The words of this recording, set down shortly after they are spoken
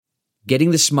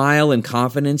Getting the smile and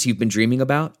confidence you've been dreaming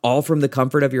about, all from the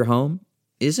comfort of your home,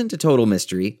 isn't a total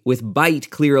mystery with Bite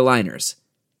clear aligners.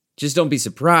 Just don't be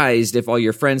surprised if all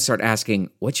your friends start asking,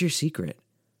 "What's your secret?"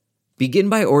 Begin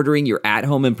by ordering your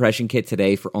at-home impression kit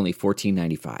today for only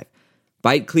 $14.95.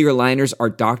 Bite clear aligners are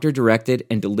doctor-directed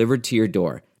and delivered to your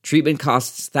door. Treatment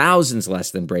costs thousands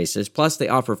less than braces, plus they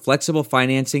offer flexible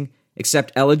financing,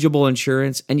 accept eligible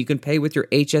insurance, and you can pay with your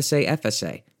HSA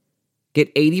FSA. Get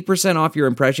 80% off your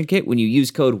impression kit when you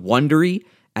use code WONDERY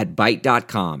at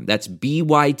Byte.com. That's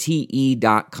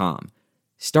BYTE.com.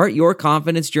 Start your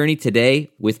confidence journey today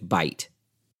with Byte.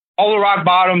 All the rock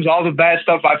bottoms, all the bad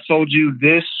stuff I've told you,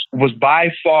 this was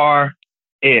by far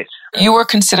it. You were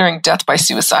considering death by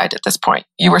suicide at this point.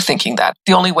 You were thinking that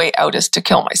the only way out is to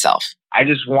kill myself. I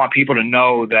just want people to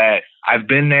know that I've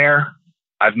been there,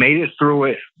 I've made it through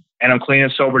it, and I'm clean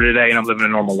and sober today, and I'm living a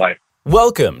normal life.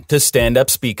 Welcome to Stand Up,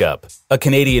 Speak Up, a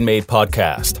Canadian-made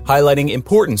podcast highlighting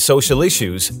important social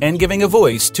issues and giving a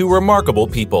voice to remarkable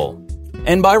people.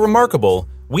 And by remarkable,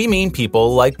 we mean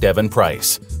people like Devin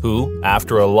Price, who,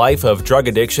 after a life of drug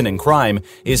addiction and crime,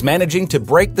 is managing to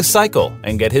break the cycle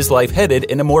and get his life headed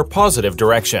in a more positive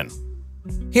direction.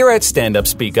 Here at Stand Up,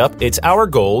 Speak Up, it's our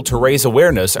goal to raise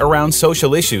awareness around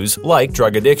social issues like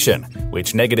drug addiction,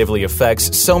 which negatively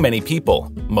affects so many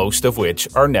people, most of which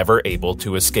are never able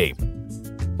to escape.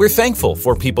 We're thankful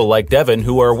for people like Devin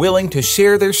who are willing to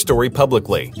share their story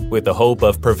publicly, with the hope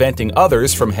of preventing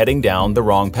others from heading down the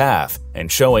wrong path,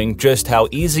 and showing just how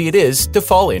easy it is to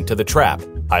fall into the trap,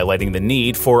 highlighting the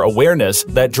need for awareness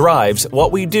that drives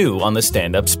what we do on the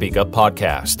Stand Up, Speak Up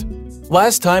podcast.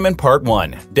 Last time in part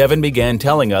 1, Devin began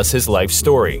telling us his life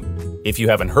story. If you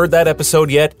haven't heard that episode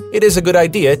yet, it is a good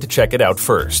idea to check it out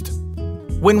first.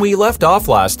 When we left off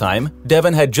last time,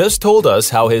 Devin had just told us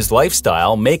how his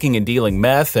lifestyle, making and dealing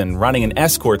meth and running an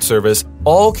escort service,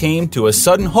 all came to a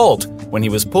sudden halt when he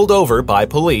was pulled over by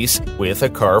police with a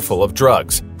car full of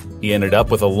drugs. He ended up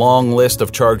with a long list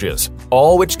of charges,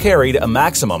 all which carried a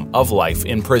maximum of life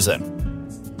in prison.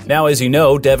 Now, as you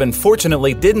know, Devin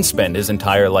fortunately didn't spend his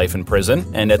entire life in prison,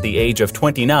 and at the age of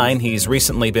 29, he's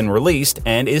recently been released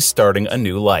and is starting a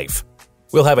new life.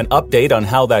 We'll have an update on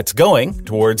how that's going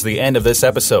towards the end of this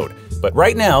episode, but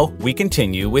right now, we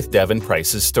continue with Devin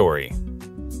Price's story.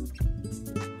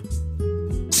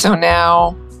 So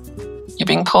now you're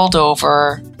being pulled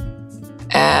over,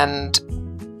 and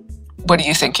what are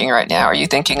you thinking right now? Are you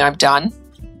thinking, I'm done?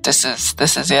 This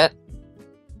is it?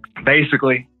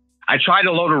 Basically, I tried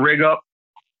to load a rig up.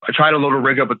 I tried to load a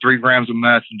rig up with 3 grams of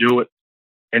meth and do it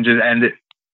and just end it.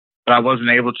 But I wasn't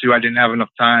able to. I didn't have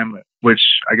enough time, which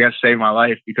I guess saved my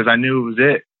life because I knew it was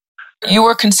it. You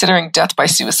were considering death by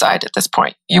suicide at this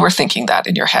point. You were thinking that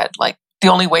in your head, like the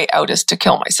only way out is to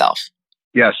kill myself.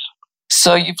 Yes.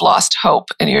 So you've lost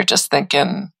hope and you're just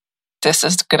thinking, this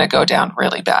is going to go down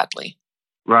really badly.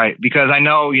 Right. Because I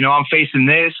know, I'm facing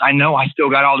this. I know I still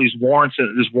got all these warrants,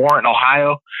 this warrant in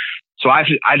Ohio. So I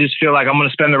just feel like I'm going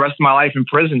to spend the rest of my life in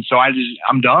prison. So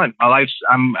I'm done.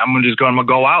 I'm going to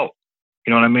go out.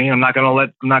 You know what I mean? I'm not going to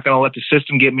let the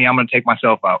system get me. I'm going to take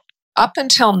myself out. Up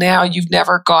until now, you've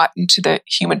never gotten to the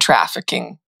human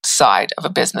trafficking side of a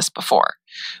business before,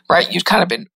 right? You've kind of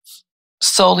been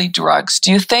solely drugs.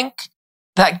 Do you think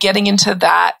that getting into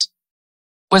that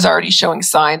was already showing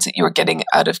signs that you were getting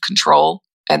out of control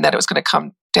and that it was going to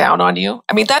come down on you?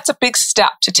 I mean, that's a big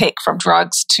step to take from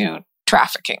drugs to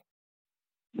trafficking.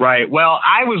 Right. Well,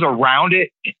 I was around it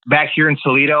back here in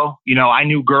Toledo. I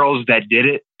knew girls that did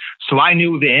it. So I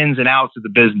knew the ins and outs of the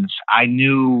business. I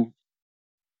knew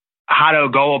how to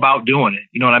go about doing it.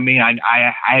 You know what I mean?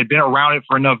 I had been around it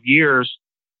for enough years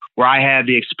where I had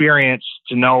the experience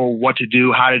to know what to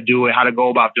do, how to do it, how to go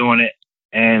about doing it.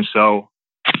 And so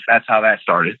that's how that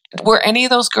started. Were any of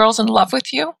those girls in love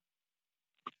with you?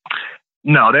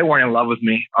 No, they weren't in love with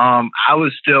me. I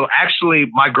was still, actually,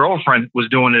 my girlfriend was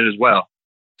doing it as well.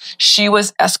 She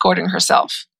was escorting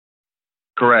herself.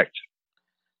 Correct.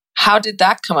 How did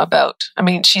that come about? I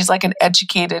mean, she's like an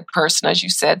educated person, as you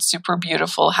said, super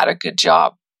beautiful, had a good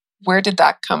job. Where did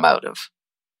that come out of?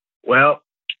 Well,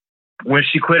 when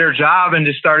she quit her job and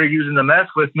just started using the meth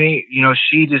with me,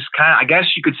 she just I guess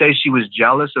you could say she was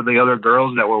jealous of the other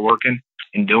girls that were working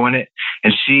and doing it.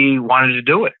 And she wanted to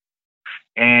do it.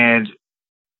 And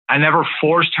I never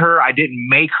forced her. I didn't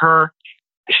make her.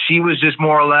 She was just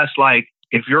more or less like,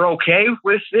 if you're okay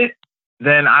with it,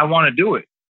 then I want to do it.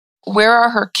 Where are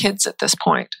her kids at this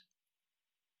point?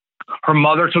 Her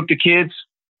mother took the kids.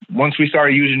 Once we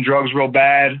started using drugs real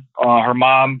bad, her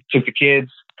mom took the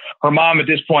kids. Her mom at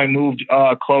this point moved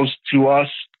close to us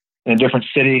in a different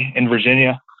city in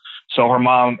Virginia. So her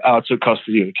mom took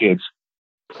custody of the kids.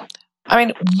 I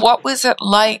mean, what was it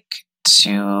like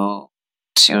to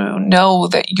know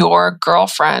that your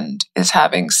girlfriend is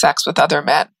having sex with other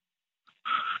men?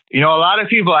 A lot of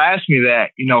people ask me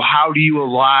that, how do you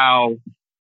allow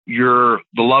the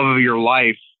love of your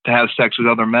life to have sex with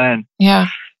other men? Yeah.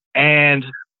 And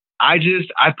I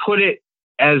put it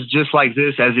as just like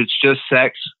this, as it's just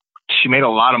sex. She made a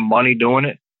lot of money doing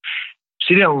it.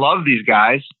 She didn't love these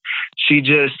guys.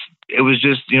 It was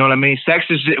just, you know what I mean?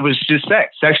 It was just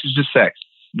sex. Sex is just sex.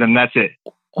 Then that's it.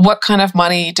 What kind of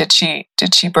money did she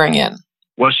bring in?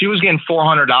 Well, she was getting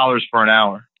 $400 for an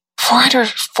hour.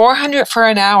 400 for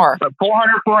an hour. But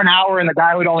 $400 for an hour, and the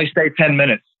guy would only stay 10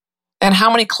 minutes. And how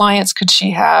many clients could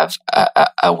she have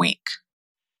a week?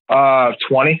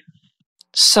 20.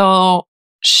 So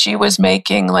she was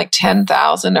making like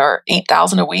 $10,000 or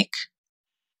 $8,000 a week?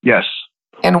 Yes.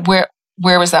 And where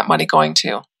was that money going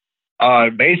to?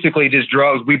 Basically just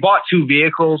drugs. We bought 2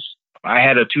 vehicles. I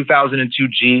had a 2002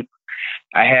 Jeep.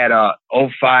 I had a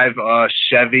 05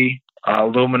 Chevy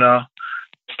Lumina,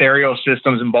 stereo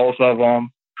systems in both of them.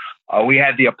 We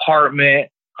had the apartment.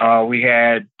 We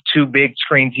had 2 big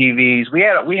screen TVs. We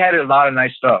had a lot of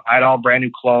nice stuff. I had all brand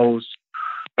new clothes.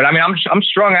 But I mean, I'm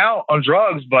strung out on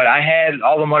drugs, but I had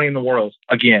all the money in the world.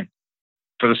 Again,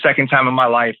 for the second time in my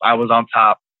life, I was on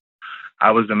top.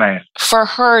 I was the man. For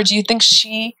her, do you think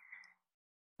she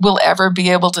will ever be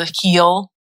able to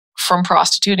heal from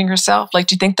prostituting herself? Like,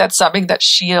 do you think that's something that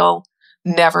she'll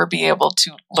never be able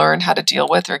to learn how to deal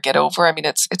with or get over? I mean,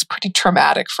 it's pretty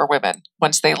traumatic for women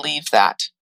once they leave that.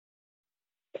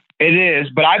 It is,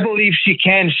 but I believe she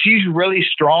can. She's really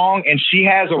strong, and she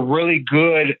has a really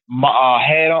good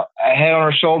head on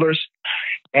her shoulders.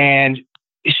 And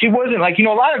she wasn't like, a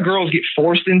lot of girls get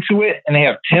forced into it, and they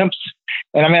have pimps.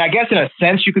 And I mean, I guess in a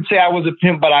sense you could say I was a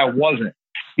pimp, but I wasn't,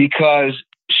 because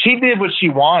she did what she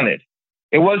wanted.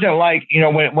 It wasn't like,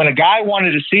 when a guy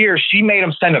wanted to see her, she made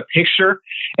him send a picture.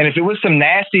 And if it was some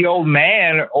nasty old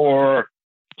man or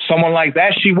someone like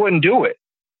that, she wouldn't do it.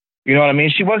 You know what I mean?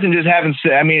 She wasn't just having,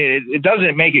 it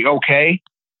doesn't make it okay,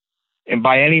 and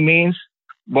by any means,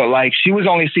 but like, she was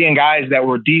only seeing guys that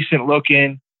were decent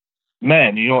looking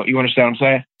men. You understand what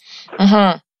I'm saying?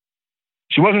 Mm-hmm.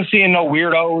 She wasn't seeing no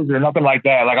weirdos or nothing like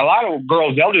that. Like, a lot of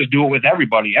girls, they'll just do it with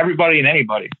everybody and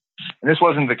anybody. And this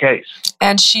wasn't the case.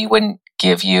 And she wouldn't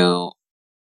give you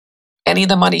any of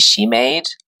the money she made?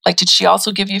 Like, did she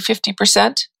also give you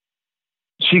 50%?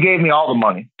 She gave me all the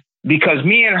money because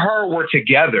me and her were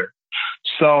together.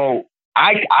 So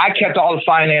I kept all the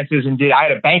finances and I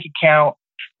had a bank account,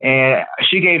 and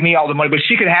she gave me all the money, but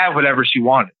she could have whatever she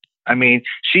wanted. I mean,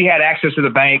 she had access to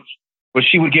the bank, but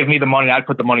she would give me the money. I'd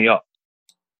put the money up.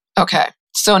 Okay.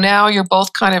 So now you're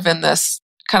both kind of in this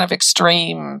kind of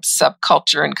extreme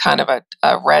subculture in kind of a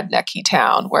rednecky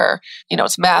town where,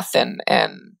 it's meth and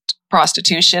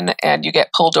prostitution, and you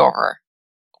get pulled over.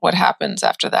 What happens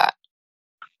after that?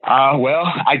 Well,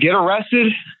 I get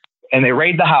arrested and they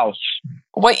raid the house.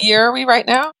 What year are we right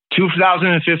now?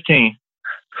 2015.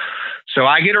 So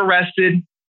I get arrested.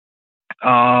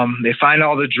 They find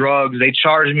all the drugs. They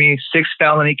charge me 6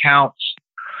 felony counts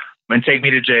and take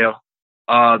me to jail.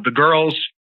 The girls,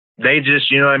 they just,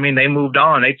 they moved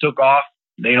on. They took off.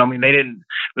 They didn't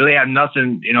really have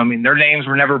nothing, their names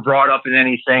were never brought up in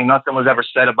anything. Nothing was ever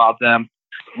said about them.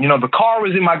 The car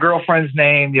was in my girlfriend's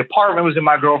name. The apartment was in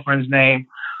my girlfriend's name.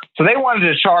 So they wanted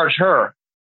to charge her.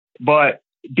 But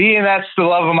being that's the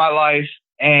love of my life,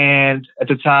 and at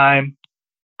the time,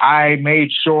 I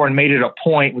made sure and made it a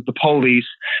point with the police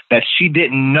that she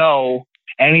didn't know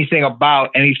anything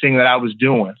about anything that I was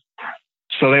doing.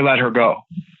 So they let her go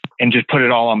and just put it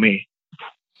all on me.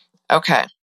 Okay.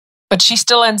 But she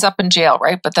still ends up in jail,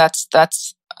 right? But that's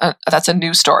a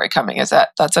new story coming.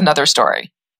 That's another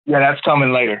story? Yeah, that's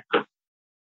coming later.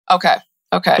 Okay.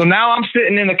 So now I'm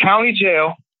sitting in the county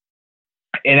jail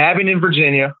in Abingdon,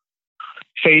 Virginia,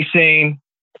 facing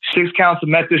 6 counts of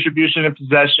meth distribution and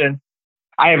possession.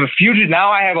 I have a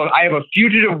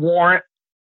fugitive warrant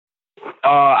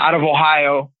out of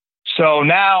Ohio. So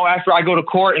now after I go to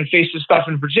court and face the stuff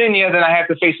in Virginia, then I have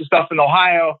to face the stuff in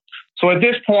Ohio. So at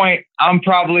this point, I'm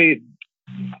probably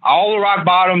all the rock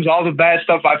bottoms, all the bad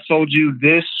stuff I've told you.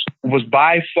 This was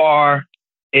by far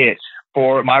it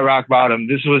for my rock bottom.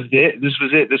 This was it. This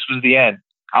was it. This was the end.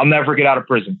 I'll never get out of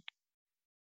prison.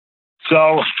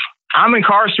 So I'm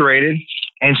incarcerated,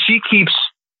 and she keeps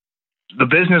the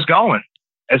business going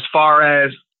as far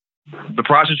as the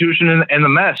prostitution and the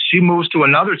mess. She moves to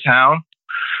another town,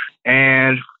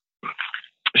 and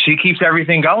she keeps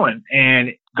everything going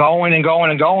and going and going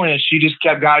and going. And she just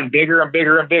kept getting bigger and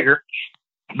bigger and bigger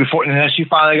and then she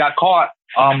finally got caught.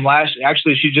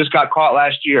 She just got caught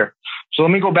last year. So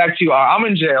let me go back to you. I'm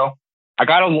in jail. I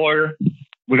got a lawyer.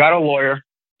 We got a lawyer.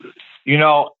 You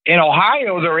know, in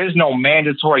Ohio, there is no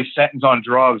mandatory sentence on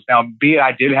drugs. Now, be it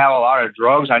I did have a lot of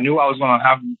drugs. I knew I was going to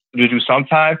have to do some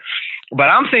time. But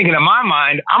I'm thinking in my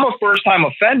mind, I'm a first-time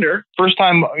offender,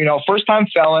 first-time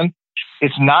felon.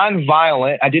 It's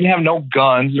non-violent. I didn't have no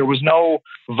guns. There was no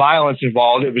violence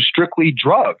involved. It was strictly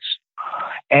drugs.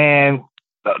 And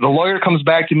the lawyer comes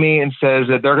back to me and says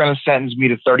that they're going to sentence me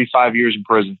to 35 years in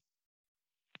prison.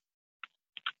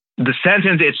 The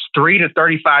sentence, it's 3 to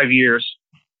 35 years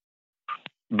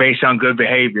based on good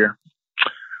behavior.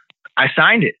 I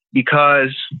signed it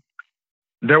because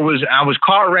I was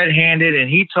caught red-handed, and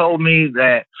he told me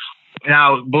that,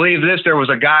 now believe this, there was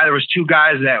two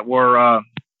guys that were, I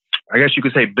guess you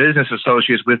could say business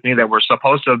associates with me that were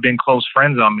supposed to have been close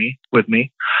friends with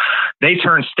me. They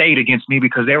turned state against me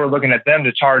because they were looking at them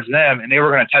to charge them, and they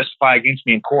were going to testify against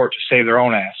me in court to save their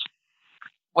own ass.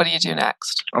 What do you do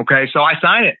next? Okay, so I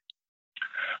sign it.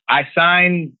 I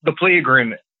signed the plea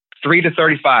agreement, 3 to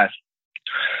 35.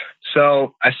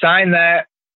 So I signed that.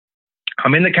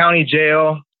 I'm in the county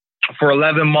jail for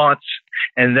 11 months,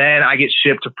 and then I get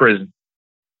shipped to prison,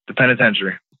 the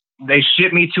penitentiary. They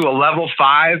shipped me to a level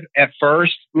 5 at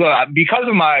first. Look, because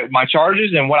of my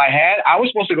charges and what I had, I was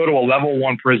supposed to go to a level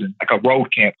 1 prison, like a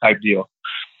road camp type deal.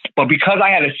 But because I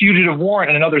had a fugitive warrant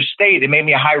in another state, it made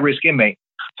me a high-risk inmate.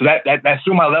 So that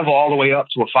threw my level all the way up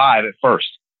to a 5 at first.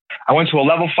 I went to a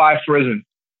level 5 prison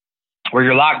where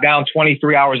you're locked down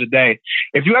 23 hours a day.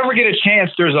 If you ever get a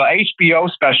chance, there's a HBO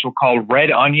special called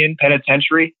Red Onion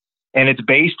Penitentiary, and it's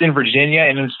based in Virginia,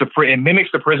 and it mimics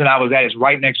the prison I was at. It's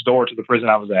right next door to the prison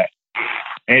I was at.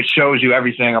 And it shows you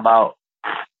everything about,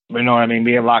 you know what I mean,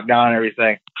 being locked down and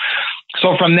everything.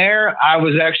 So from there, I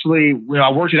was actually,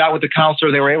 I worked it out with the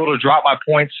counselor. They were able to drop my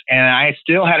points, and I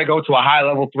still had to go to a high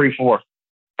level 3-4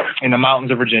 in the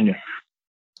mountains of Virginia.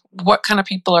 What kind of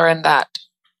people are in that?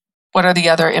 What are the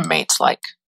other inmates like?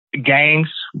 Gangs,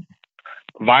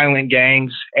 violent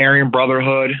gangs, Aryan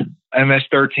Brotherhood,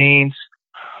 MS-13s.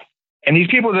 And these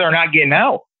people that are not getting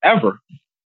out ever.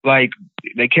 Like,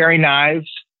 they carry knives.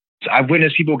 I've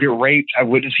witnessed people get raped. I've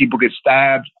witnessed people get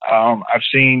stabbed. I've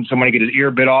seen somebody get his ear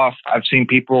bit off. I've seen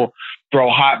people throw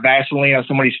hot Vaseline on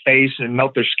somebody's face and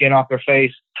melt their skin off their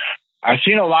face. I've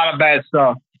seen a lot of bad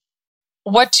stuff.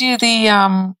 What do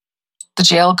the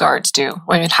jail guards do?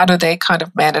 I mean, how do they kind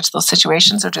of manage those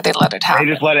situations, or do they let it happen?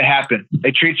 They just let it happen.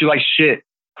 They treat you like shit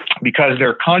because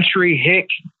they're country hick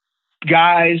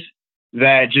guys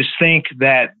that just think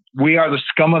that we are the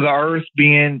scum of the earth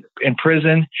being in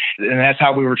prison. And that's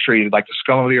how we were treated, like the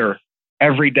scum of the earth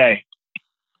every day.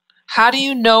 How do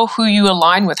you know who you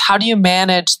align with? How do you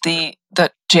manage the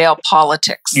jail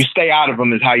politics? You stay out of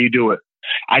them is how you do it.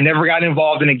 I never got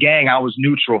involved in a gang. I was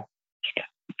neutral.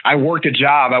 I worked a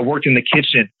job. I worked in the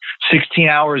kitchen 16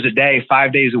 hours a day,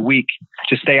 5 days a week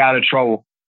to stay out of trouble.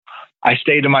 I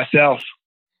stayed to myself.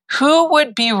 Who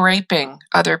would be raping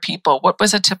other people? What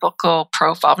was a typical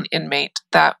profile of an inmate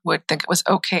that would think it was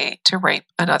okay to rape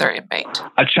another inmate?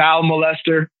 A child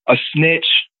molester, a snitch,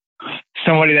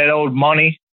 somebody that owed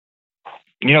money.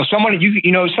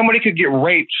 Somebody could get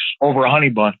raped over a honey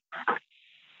bun.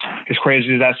 As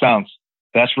crazy as that sounds,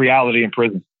 that's reality in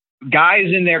prison. Guys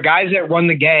in there, guys that run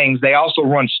the gangs, they also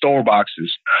run store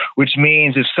boxes, which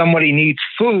means if somebody needs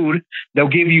food, they'll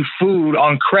give you food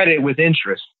on credit with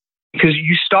interest because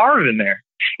you starve in there.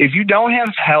 If you don't have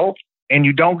help and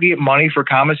you don't get money for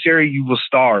commissary, you will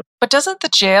starve. But doesn't the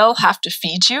jail have to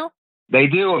feed you? They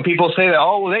do. And people say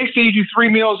that, they feed you 3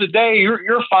 meals a day.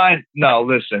 You're fine. No,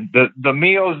 listen, the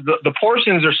meals, the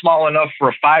portions are small enough for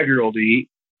a 5-year-old to eat,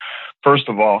 first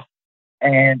of all.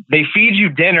 And they feed you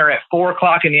dinner at 4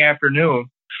 o'clock in the afternoon.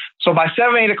 So by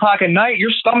 7, 8 o'clock at night,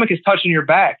 your stomach is touching your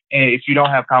back if you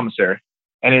don't have commissary.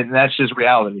 And that's just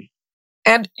reality.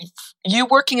 And you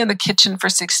working in the kitchen for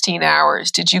 16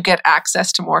 hours, did you get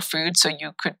access to more food so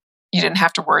you didn't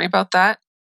have to worry about that?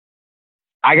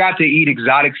 I got to eat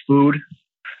exotic food.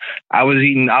 I was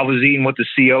eating what the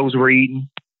COs were eating.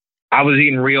 I was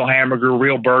eating real hamburger,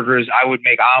 real burgers. I would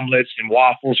make omelets and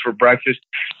waffles for breakfast.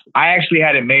 I actually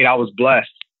had it made. I was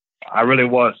blessed. I really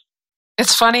was.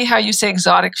 It's funny how you say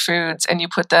exotic foods and you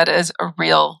put that as a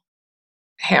real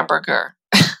hamburger.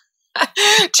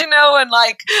 Do you know? And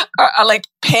like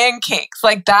pancakes,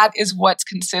 like that is what's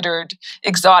considered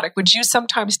exotic. Would you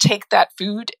sometimes take that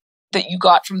food that you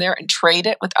got from there and trade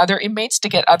it with other inmates to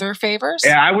get other favors?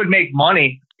 Yeah, I would make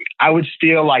money. I would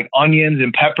steal like onions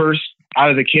and peppers out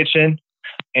of the kitchen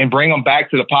and bring them back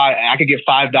to the pot. I could get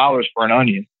 $5 for an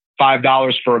onion,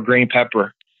 $5 for a green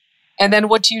pepper. And then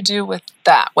what do you do with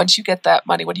that? Once you get that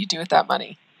money, what do you do with that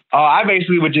money? I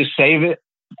basically would just save it.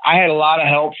 I had a lot of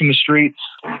help from the streets.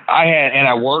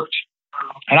 I worked,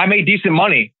 and I made decent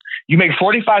money. You make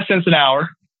 45 cents an hour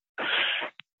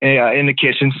in the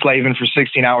kitchen, slaving for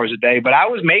 16 hours a day. But I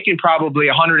was making probably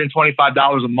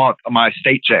 $125 a month on my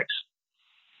state checks.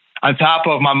 On top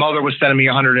of my mother was sending me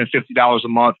 $150 a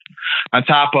month. On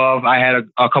top of, I had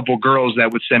a couple girls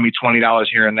that would send me $20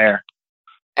 here and there.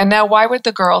 And now, why would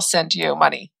the girls send you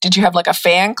money? Did you have like a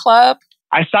fan club?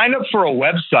 I signed up for a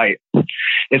website.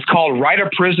 It's called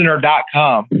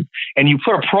writeaprisoner.com. And you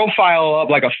put a profile up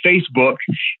like a Facebook,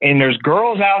 and there's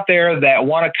girls out there that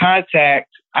want to contact.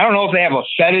 I don't know if they have a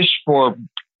fetish for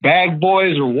bag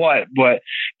boys or what, but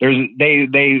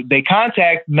they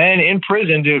contact men in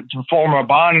prison to form a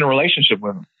bond and a relationship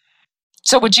with them.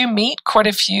 So would you meet quite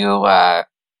a few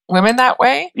women that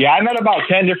way? Yeah, I met about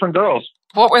 10 different girls.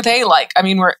 What were they like? I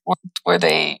mean, were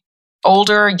they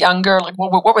older, younger? Like,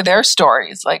 what were their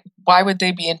stories? Like, why would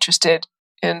they be interested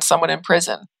in someone in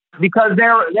prison? Because they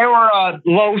were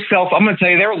low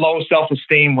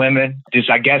self-esteem women. Just,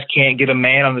 I guess, can't get a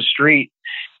man on the street.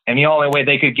 And the only way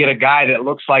they could get a guy that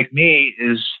looks like me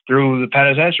is through the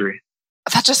penitentiary.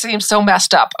 That just seems so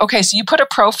messed up. Okay, so you put a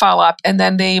profile up, and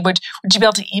then would you be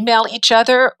able to email each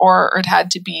other, or it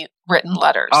had to be written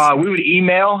letters? We would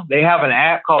email. They have an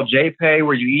app called JPay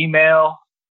where you email.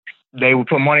 They would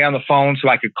put money on the phone so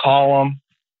I could call them.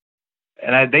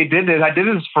 And they did this. I did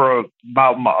this for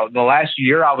about the last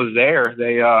year I was there.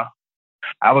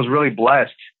 I was really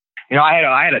blessed. You know, I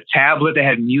had a tablet that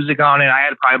had music on it. I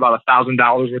had probably about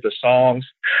 $1,000 worth of songs.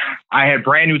 I had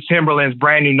brand new Timberlands,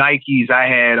 brand new Nikes. I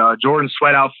had a Jordan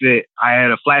sweat outfit. I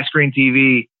had a flat screen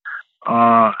TV.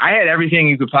 I had everything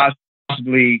you could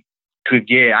possibly could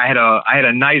get. I had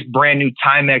a nice brand new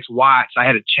Timex watch. I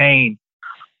had a chain.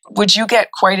 Would you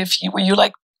get quite a few? Were you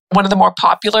like one of the more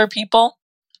popular people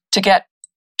to get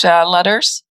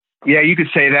letters? Yeah, you could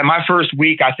say that. My first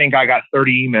week, I think I got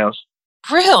 30 emails.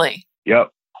 Really?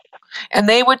 Yep. And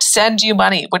they would send you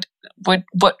money. Would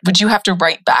you have to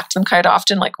write back to them quite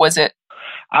often? Like, was it?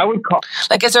 I would call.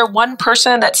 Like, is there one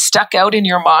person that stuck out in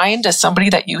your mind as somebody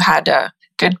that you had a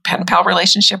good pen pal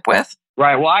relationship with?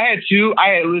 Right. Well, I had two.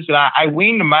 I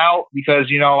weaned them out because,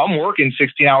 you know, I'm working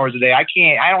 16 hours a day.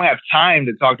 I don't have time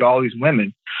to talk to all these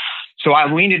women. So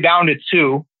I weaned it down to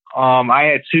two. I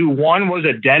had two. One was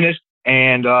a dentist,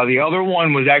 and the other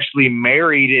one was actually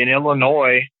married in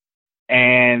Illinois,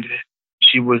 and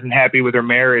she wasn't happy with her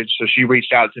marriage, so she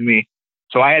reached out to me.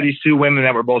 So I had these two women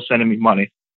that were both sending me money.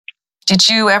 Did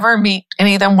you ever meet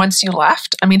any of them once you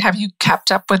left? I mean, have you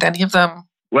kept up with any of them?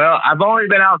 Well, I've only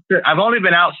been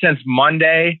out since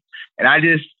Monday, and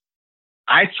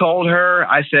I told her,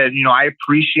 I said, you know, I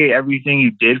appreciate everything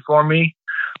you did for me,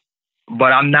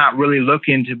 but I'm not really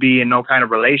looking to be in no kind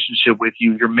of relationship with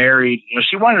you. You're married. You know,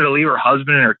 she wanted to leave her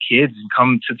husband and her kids and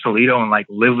come to Toledo and like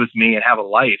live with me and have a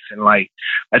life. And like,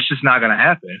 that's just not going to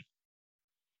happen.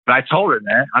 But I told her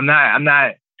that I'm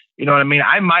not, you know what I mean?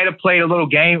 I might have played a little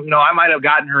game. You know, I might have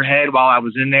gotten her head while I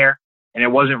was in there and it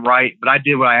wasn't right, but I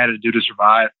did what I had to do to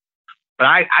survive. But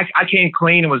I came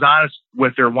clean and was honest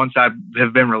with her once I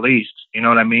have been released. You know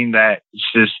what I mean? That it's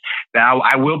just that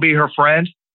I will be her friend.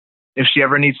 If she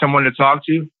ever needs someone to talk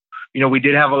to, you know, we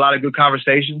did have a lot of good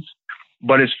conversations,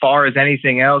 but as far as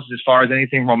anything else, as far as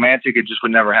anything romantic, it just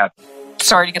would never happen.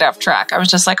 Sorry to get off track. I was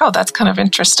just like, oh, that's kind of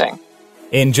interesting.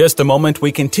 In just a moment,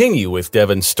 we continue with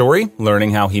Devin's story,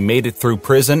 learning how he made it through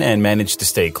prison and managed to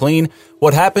stay clean,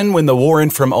 what happened when the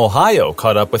warrant from Ohio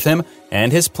caught up with him,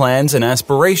 and his plans and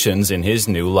aspirations in his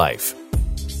new life.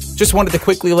 Just wanted to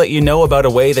quickly let you know about a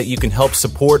way that you can help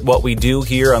support what we do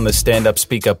here on the Stand Up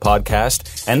Speak Up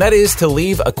podcast, and that is to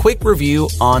leave a quick review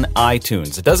on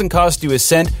iTunes. It doesn't cost you a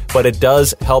cent, but it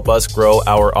does help us grow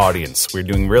our audience. We're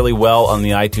doing really well on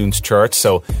the iTunes charts,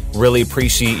 so really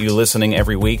appreciate you listening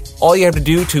every week. All you have to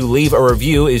do to leave a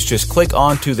review is just click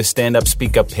onto the Stand Up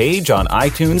Speak Up page on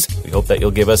iTunes. We hope that you'll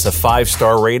give us a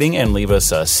 5-star rating and leave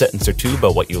us a sentence or two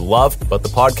about what you love about the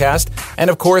podcast.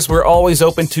 And of course, we're always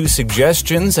open to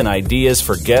suggestions and ideas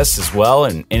for guests as well,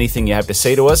 and anything you have to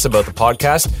say to us about the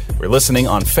podcast. We're listening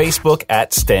on Facebook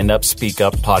at Stand Up Speak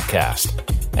Up Podcast.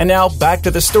 And now back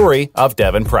to the story of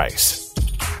Devin Price.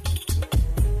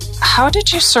 How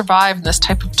did you survive in this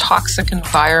type of toxic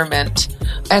environment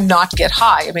and not get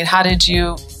high? I mean, how did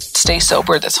you stay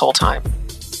sober this whole time?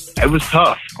 It was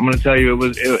tough. I'm going to tell you,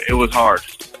 it was hard.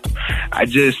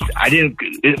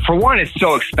 For one, it's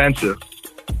so expensive.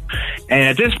 And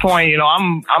at this point, you know,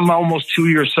 I'm almost 2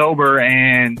 years sober,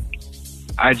 and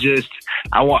I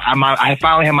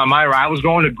finally had my mind right. I was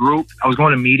going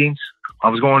to meetings. I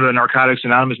was going to a Narcotics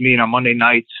Anonymous meeting on Monday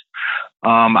nights.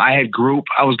 I had group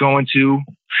I was going to.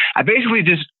 I basically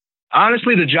just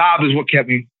Honestly, the job is what kept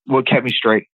me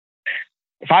straight.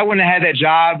 If I wouldn't have had that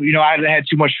job, I'd have had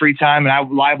too much free time and I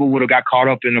liable would have got caught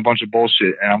up in a bunch of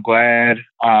bullshit. And I'm glad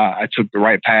I took the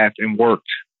right path and worked.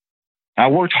 I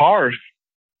worked hard.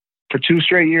 For 2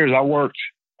 straight years, I worked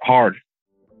hard.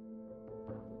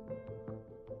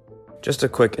 Just a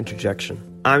quick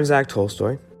interjection. I'm Zach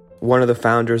Tolstoy, one of the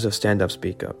founders of Stand Up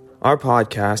Speak Up. Our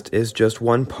podcast is just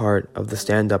one part of the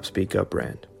Stand Up Speak Up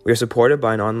brand. We are supported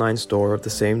by an online store of the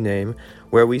same name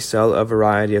where we sell a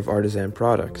variety of artisan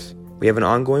products. We have an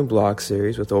ongoing blog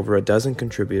series with over a dozen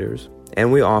contributors,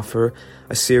 and we offer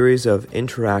a series of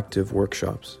interactive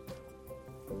workshops.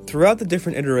 Throughout the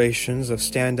different iterations of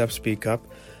Stand Up Speak Up,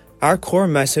 our core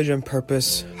message and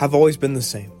purpose have always been the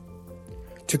same: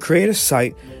 to create a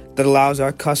site that allows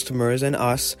our customers and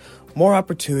us more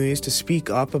opportunities to speak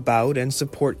up about and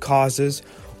support causes,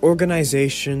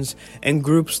 organizations, and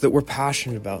groups that we're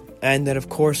passionate about, and that of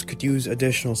course could use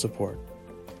additional support.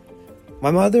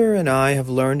 My mother and I have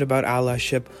learned about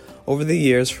allyship over the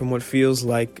years from what feels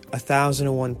like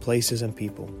 1,001 places and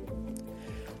people.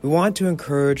 We want to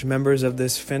encourage members of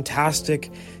this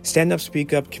fantastic Stand Up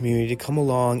Speak Up community to come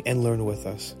along and learn with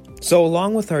us. So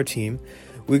along with our team,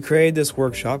 we created this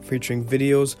workshop featuring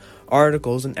videos,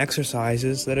 articles, and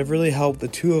exercises that have really helped the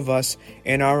two of us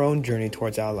in our own journey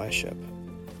towards allyship.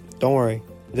 Don't worry,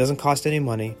 it doesn't cost any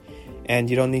money, and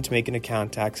you don't need to make an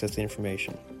account to access the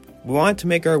information. We want to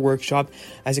make our workshop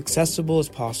as accessible as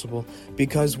possible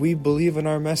because we believe in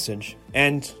our message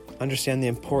and understand the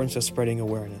importance of spreading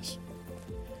awareness.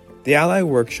 The Ally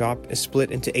Workshop is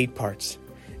split into 8 parts,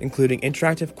 including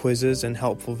interactive quizzes and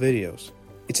helpful videos.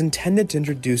 It's intended to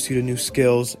introduce you to new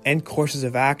skills and courses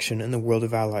of action in the world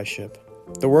of allyship.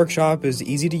 The workshop is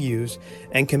easy to use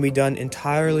and can be done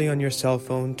entirely on your cell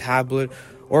phone, tablet,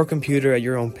 or computer at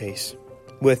your own pace,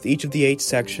 with each of the 8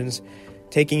 sections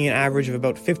taking an average of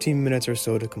about 15 minutes or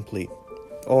so to complete,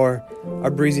 or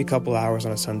a breezy couple hours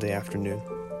on a Sunday afternoon.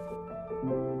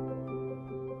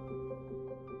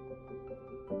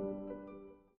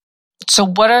 So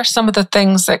what are some of the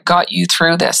things that got you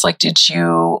through this? Like, did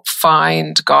you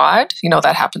find God?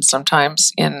 That happens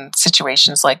sometimes in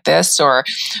situations like this. Or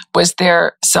was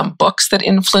there some books that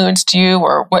influenced you?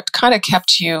 Or what kind of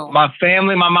kept you? My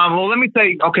family, my mom. Well, let me tell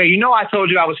you, okay, I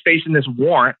told you I was facing this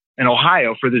warrant in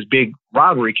Ohio for this big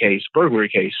burglary case.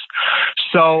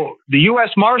 So the U.S.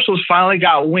 Marshals finally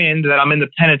got wind that I'm in the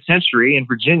penitentiary in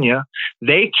Virginia.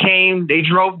 They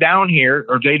drove down here,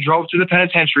 or they drove to the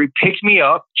penitentiary, picked me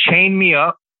up, chained me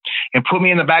up, and put me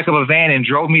in the back of a van and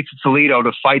drove me to Toledo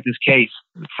to fight this case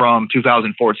from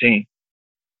 2014.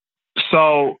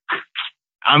 So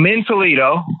I'm in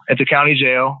Toledo at the county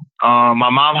jail. My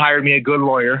mom hired me a good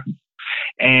lawyer,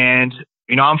 and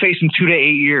I'm facing 2 to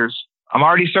 8 years. I'm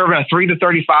already serving a 3 to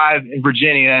 35 in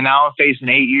Virginia, and now I'm facing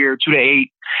 2 to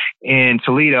 8 in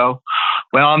Toledo.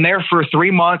 Well, I'm there for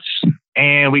 3 months,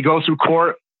 and we go through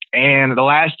court. And the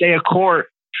last day of court,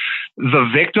 the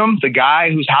victim, the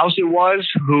guy whose house it was,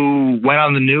 who went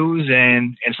on the news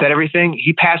and said everything,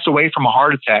 he passed away from a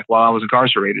heart attack while I was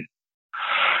incarcerated.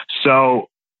 So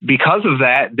because of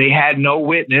that, they had no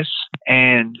witness,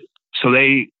 and so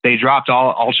they dropped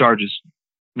all charges,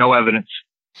 no evidence.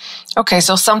 Okay,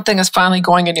 so something is finally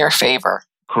going in your favor.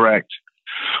 Correct.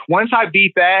 Once I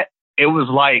beat that, it was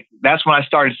like, that's when I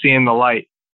started seeing the light.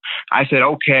 I said,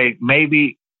 okay,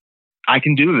 maybe I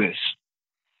can do this.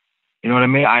 You know what I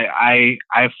mean?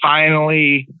 I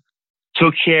finally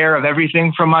took care of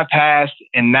everything from my past,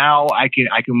 and now I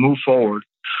can move forward.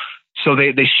 So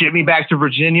they shipped me back to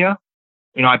Virginia.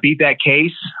 I beat that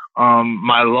case.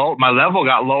 My level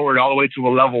got lowered all the way to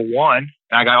a level 1, and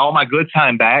I got all my good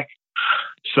time back.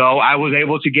 So I was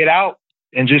able to get out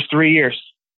in just 3 years.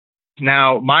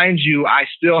 Now, mind you, I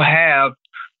still have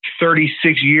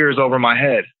 36 years over my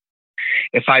head.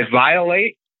 If I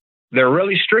violate, they're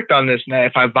really strict on this now.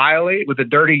 If I violate with a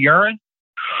dirty urine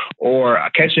or I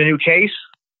catch a new case,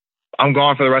 I'm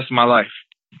gone for the rest of my life.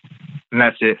 And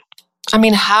that's it. I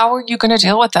mean, how are you going to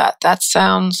deal with that? That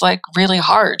sounds like really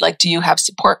hard. Like, do you have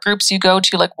support groups you go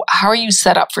to? Like, how are you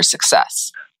set up for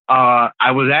success?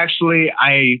 I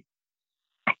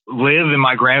live in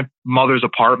my grandmother's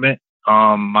apartment.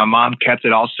 My mom kept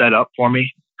it all set up for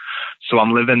me. So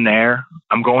I'm living there.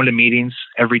 I'm going to meetings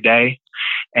every day.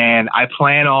 And I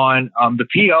plan on, the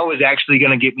PO is actually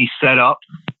going to get me set up.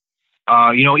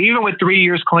 Even with 3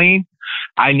 years clean,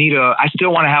 I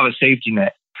still want to have a safety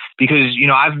net. Because,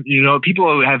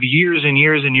 people who have years and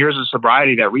years and years of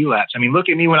sobriety that relapse. I mean, look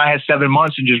at me when I had 7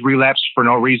 months and just relapsed for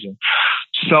no reason.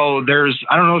 So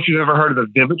I don't know if you've ever heard of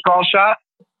the Vivitrol shot.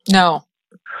 No.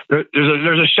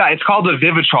 There's a shot. It's called the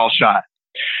Vivitrol shot.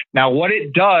 Now, what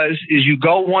it does is you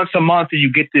go once a month and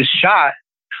you get this shot,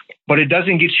 but it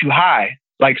doesn't get you high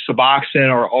like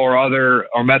Suboxone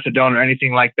or methadone or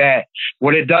anything like that.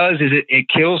 What it does is it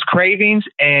kills cravings,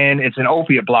 and it's an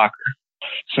opiate blocker.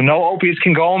 So no opiates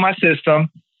can go in my system,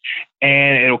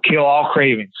 and it'll kill all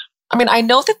cravings. I mean, I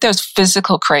know that there's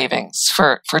physical cravings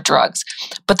for drugs,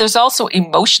 but there's also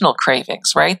emotional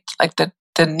cravings, right? Like the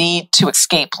need to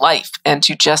escape life and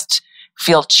to just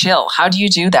feel chill. How do you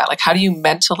do that? Like, how do you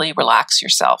mentally relax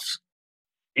yourself?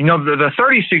 You know, the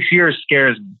 36 years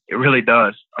scares me. It really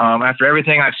does. After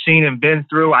everything I've seen and been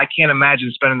through, I can't imagine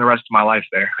spending the rest of my life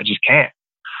there. I just can't.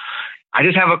 I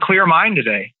just have a clear mind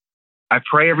today. I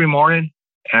pray every morning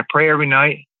and I pray every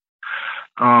night.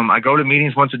 I go to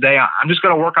meetings once a day. I'm just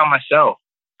going to work on myself.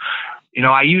 You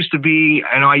know, I used to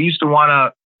want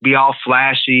to be all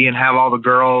flashy and have all the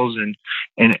girls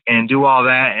and do all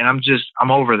that. And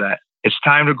I'm over that. It's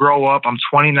time to grow up. I'm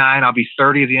 29. I'll be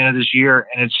 30 at the end of this year.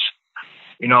 And it's,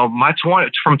 you know,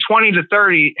 from 20 to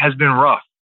 30 has been rough.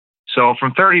 So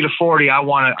from 30 to 40, I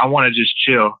want to just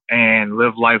chill and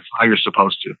live life how you're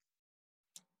supposed to.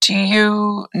 Do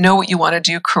you know what you want to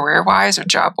do career-wise or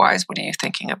job-wise? What are you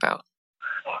thinking about?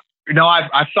 You know,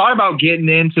 I've thought about getting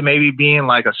into maybe being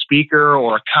like a speaker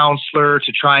or a counselor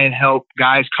to try and help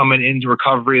guys coming into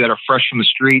recovery that are fresh from the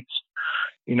streets.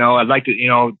 You know, I'd like to,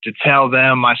 to tell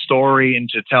them my story and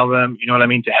to tell them, you know what I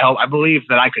mean, to help. I believe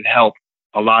that I could help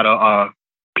a lot of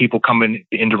people coming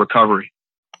into recovery.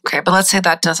 Okay, but let's say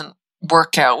that doesn't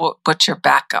work out. What's your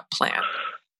backup plan?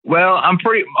 Well,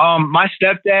 my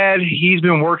stepdad, he's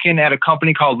been working at a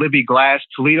company called Libby Glass.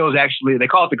 Toledo's actually, they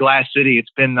call it the Glass City.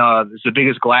 It's the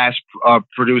biggest glass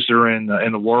producer in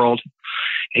the world.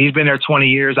 He's been there 20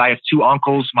 years. I have two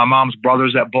uncles, my mom's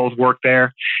brothers that both work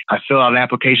there. I filled out an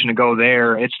application to go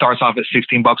there. It starts off at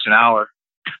 $16 an hour.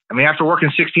 I mean, after working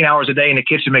 16 hours a day in the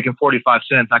kitchen making 45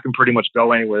 cents, I can pretty much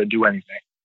go anywhere to do anything.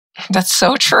 That's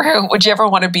so true. Would you ever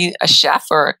want to be a chef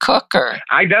or a cook? Or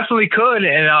I definitely could.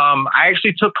 And I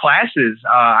actually took classes.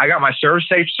 I got my serve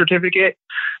safe certificate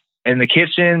in the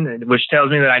kitchen, which tells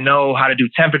me that I know how to do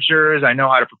temperatures. I know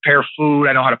how to prepare food.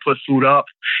 I know how to put food up.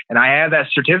 And I have that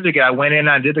certificate. I went in,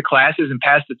 I did the classes and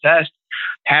passed the test.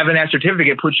 Having that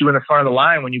certificate puts you in the front of the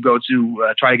line when you go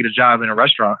to try to get a job in a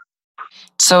restaurant.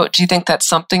 So do you think that's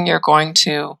something you're going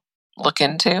to look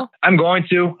into? I'm going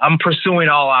to. I'm pursuing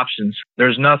all options.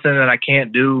 There's nothing that I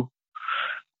can't do.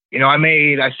 You know, I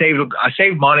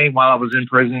saved money while I was in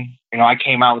prison. You know, I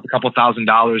came out with a couple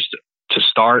 $1,000s to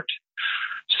start.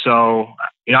 So,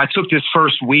 you know, I took this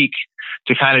first week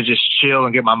to kind of just chill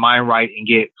and get my mind right and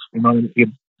get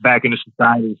back into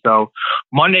society. So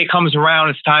Monday comes around,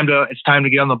 it's time to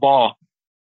get on the ball.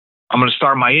 I'm going to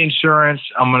start my insurance.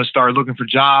 I'm going to start looking for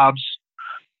jobs,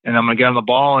 and I'm going to get on the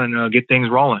ball and get things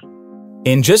rolling.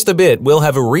 In just a bit, we'll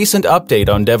have a recent update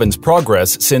on Devin's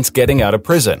progress since getting out of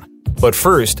prison. But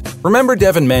first, remember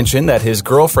Devin mentioned that his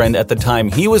girlfriend at the time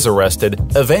he was arrested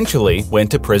eventually went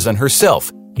to prison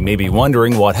herself. You may be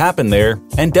wondering what happened there,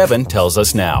 and Devin tells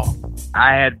us now.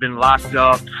 I had been locked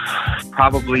up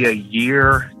probably a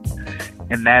year,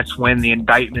 and that's when the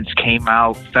indictments came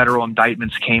out, federal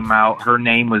indictments came out. Her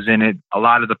name was in it. A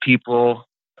lot of the people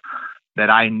that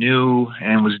I knew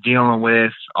and was dealing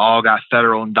with all got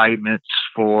federal indictments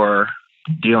for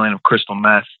dealing with crystal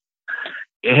meth.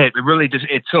 It really just,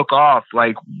 it took off.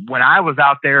 Like when I was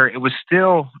out there, it was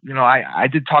still, you know, I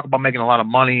did talk about making a lot of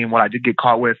money and what I did get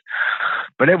caught with,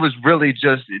 but it was really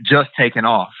just taking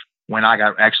off when I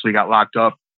actually got locked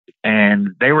up,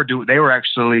 and they were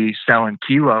actually selling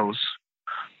kilos.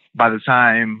 By the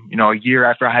time, you know, a year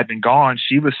after I had been gone,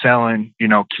 she was selling, you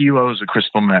know, kilos of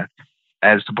crystal meth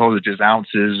as opposed to just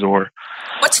ounces. Or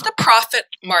what's the profit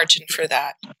margin for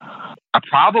that? I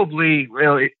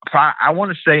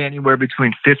want to say anywhere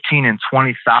between 15 and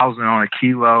 20,000 on a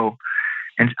kilo.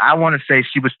 And I want to say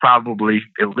she was probably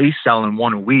at least selling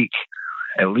one a week,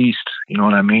 at least, you know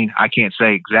what I mean? I can't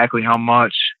say exactly how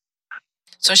much.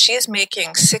 So she is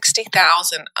making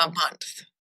 $60,000 a month.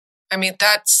 I mean,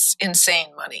 that's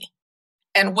insane money.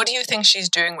 And what do you think she's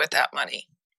doing with that money?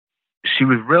 She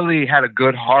was really had a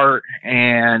good heart,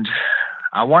 and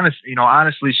I want to, you know,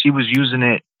 honestly, she was using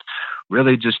it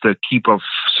really just to keep a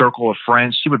circle of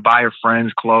friends. She would buy her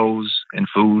friends clothes and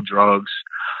food, drugs.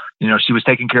 You know, she was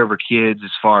taking care of her kids as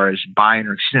far as buying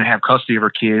her. She didn't have custody of her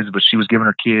kids, but she was giving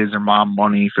her kids, her mom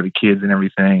money for the kids and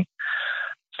everything,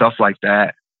 stuff like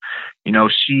that. You know,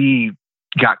 she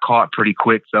got caught pretty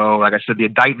quick, though. Like I said, the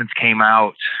indictments came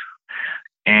out,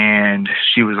 and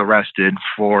she was arrested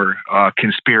for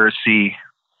conspiracy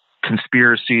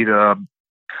to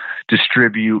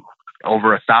distribute over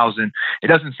 1,000. It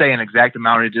doesn't say an exact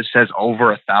amount. It just says over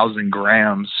 1,000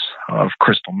 grams of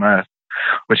crystal meth,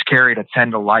 which carried a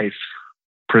 10 to life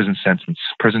prison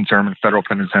term in federal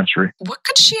penitentiary. What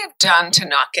could she have done to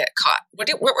not get caught? What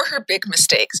were her big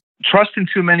mistakes? Trusting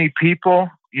too many people.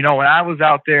 You know, when I was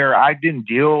out there, I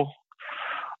dealt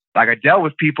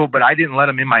with people, but I didn't let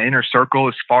them in my inner circle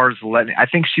as far as I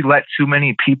think she let too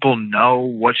many people know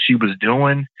what she was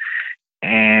doing.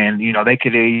 And, you know, they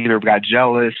could either got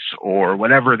jealous or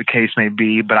whatever the case may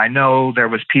be. But I know there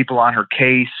was people on her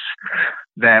case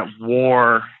that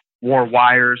wore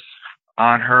wires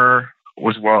on her,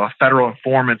 federal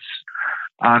informants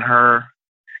on her.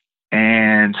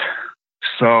 And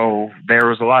so there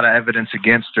was a lot of evidence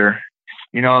against her.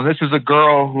 You know, this is a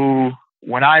girl who,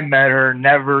 when I met her,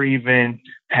 never even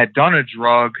had done a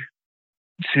drug,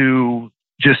 to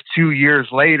just 2 years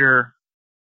later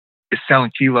is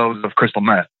selling kilos of crystal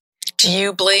meth. Do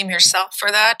you blame yourself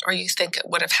for that, or you think it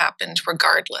would have happened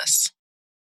regardless?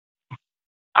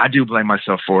 I do blame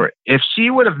myself for it. If she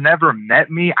would have never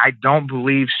met me, I don't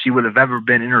believe she would have ever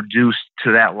been introduced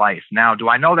to that life. Now, do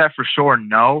I know that for sure?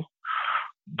 No.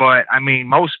 But I mean,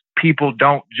 most people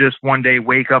don't just one day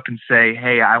wake up and say,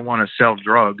 hey, I want to sell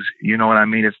drugs. You know what I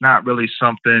mean? It's not really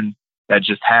something that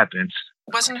just happens.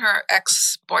 Wasn't her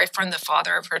ex-boyfriend, the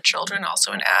father of her children,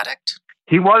 also an addict?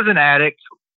 He was an addict,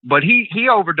 but he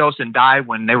overdosed and died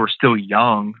when they were still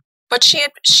young. But she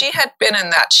had been in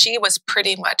that. She was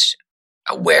pretty much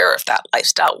aware of that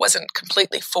lifestyle. It wasn't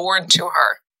completely foreign to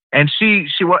her. And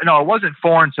it wasn't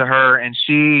foreign to her, and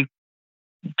she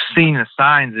seen the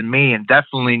signs in me and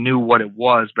definitely knew what it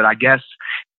was. But I guess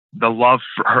the love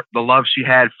she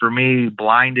had for me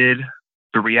blinded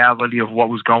the reality of what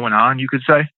was going on, you could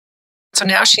say. So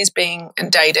now she's being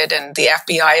indicted, and the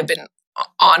FBI have been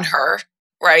on her,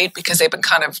 right? Because they've been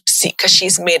because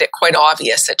she's made it quite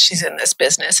obvious that she's in this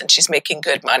business and she's making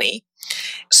good money.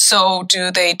 So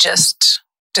do they do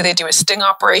a sting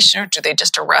operation, or do they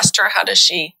just arrest her? How does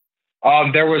she?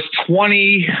 There was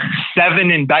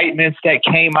 27 indictments that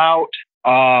came out.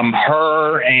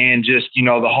 Her and just,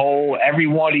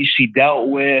 everybody she dealt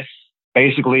with,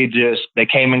 basically they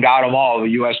came and got them all. The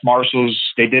U.S. Marshals,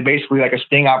 they did basically like a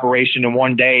sting operation in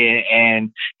one day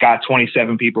and got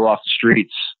 27 people off the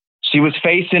streets. She was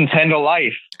facing 10 to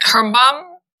life. Her mom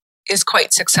is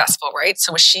quite successful, right?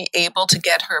 So was she able to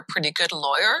get her a pretty good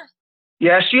lawyer?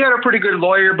 Yeah, she had a pretty good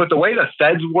lawyer, but the way the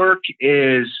feds work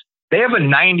is they have a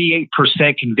 98%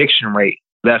 conviction rate,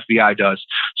 the FBI does.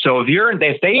 So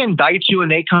if they indict you and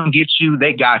they come get you,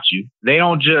 they got you.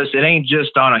 It ain't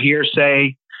just on a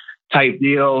hearsay type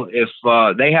deal. If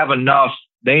they have enough,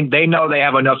 they know they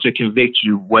have enough to convict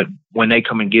you when they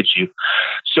come and get you.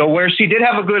 So where she did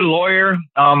have a good lawyer,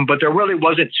 but there really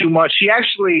wasn't too much.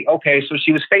 So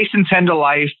she was facing 10 to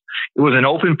life. It was an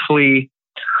open plea,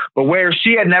 but where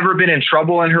she had never been in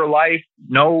trouble in her life,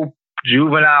 no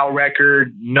juvenile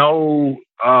record, no,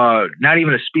 not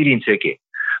even a speeding ticket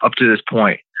up to this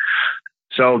point.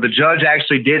 So the judge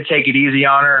actually did take it easy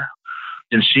on her,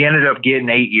 and she ended up getting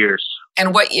 8 years.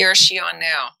 And what year is she on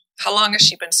now? How long has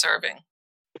she been serving?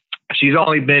 She's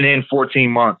only been in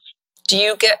 14 months. Do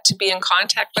you get to be in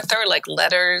contact with her, like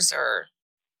letters or?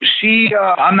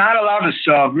 I'm not allowed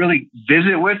to really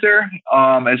visit with her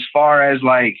as far as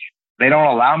they don't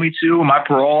allow me to. My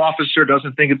parole officer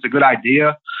doesn't think it's a good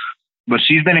idea. But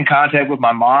she's been in contact with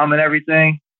my mom and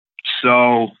everything.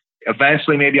 So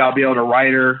eventually maybe I'll be able to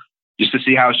write her just to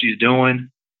see how she's doing.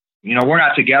 We're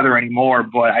not together anymore,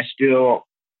 but I still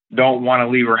don't want to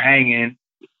leave her hanging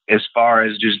as far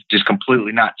as just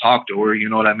completely not talk to her. You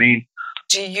know what I mean?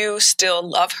 Do you still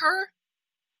love her?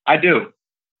 I do.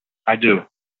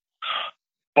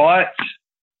 But,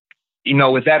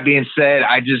 with that being said,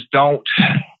 I just don't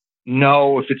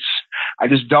know I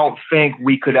just don't think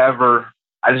we could ever.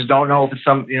 I just don't know if it's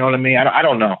something, you know what I mean? I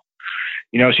don't know.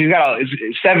 She's got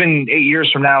 7-8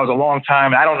 years from now is a long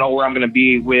time. And I don't know where I'm going to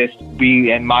be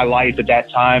in my life at that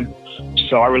time.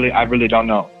 So I really don't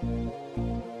know.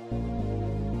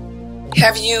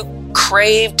 Have you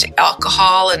craved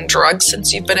alcohol and drugs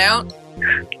since you've been out?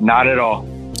 Not at all.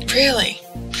 Really?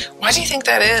 Why do you think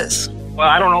that is? Well,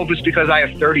 I don't know if it's because I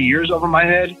have 30 years over my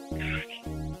head.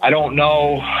 I don't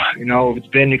know, if it's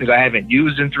been because I haven't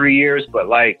used in 3 years,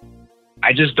 but I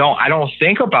don't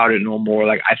think about it no more.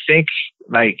 I think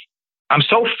I'm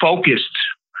so focused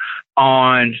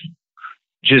on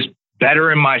just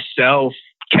bettering myself,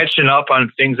 catching up on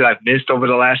things that I've missed over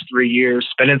the last 3 years,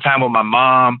 spending time with my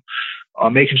mom,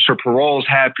 making sure parole's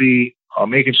happy,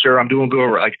 making sure I'm doing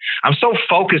good. I'm so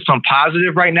focused on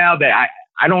positive right now that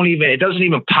it doesn't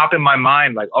even pop in my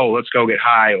mind oh, let's go get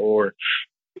high or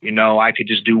I could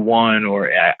just do one, or,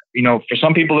 for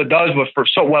some people it does, but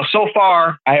so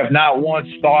far, I have not once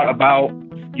thought about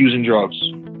using drugs.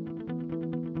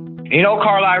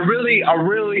 Carla, I really,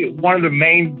 one of the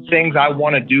main things I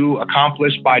want to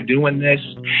accomplish by doing this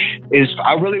is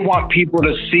I really want people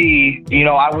to see,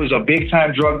 I was a big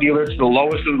time drug dealer to the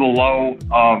lowest of the low,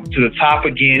 to the top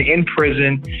again in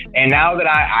prison. And now that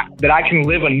I can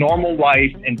live a normal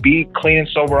life and be clean and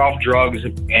sober off drugs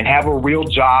and have a real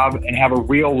job and have a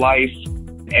real life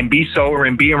and be sober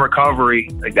and be in recovery,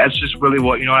 like that's just really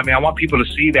what, I want people to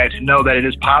see that, to know that it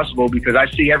is possible, because I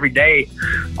see every day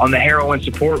on the heroin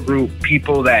support group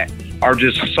people that are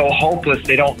just so hopeless.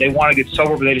 They want to get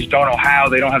sober, but they just don't know how.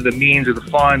 They don't have the means or the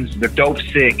funds. They're dope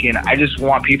sick. And I just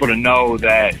want people to know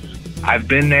that I've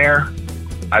been there,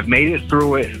 I've made it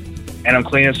through it, and I'm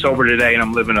clean and sober today, and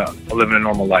I'm living a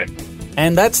normal life.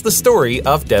 And that's the story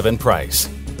of Devin Price.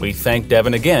 We thank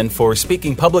Devin again for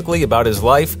speaking publicly about his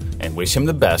life and wish him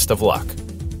the best of luck.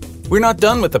 We're not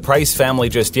done with the Price family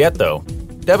just yet, though.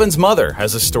 Devin's mother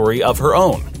has a story of her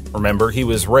own. Remember, he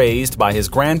was raised by his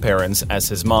grandparents as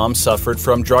his mom suffered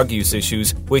from drug use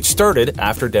issues, which started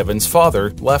after Devin's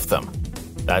father left them.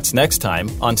 That's next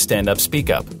time on Stand Up Speak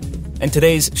Up. And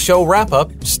today's show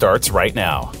wrap-up starts right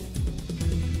now.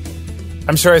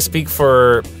 I'm sure I speak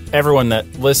for everyone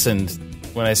that listened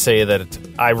when I say that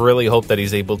I really hope that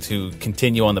he's able to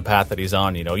continue on the path that he's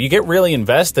on. You get really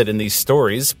invested in these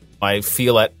stories. I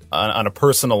feel it on a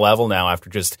personal level now after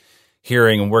just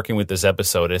hearing and working with this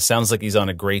episode. It sounds like he's on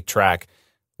a great track.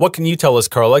 What can you tell us,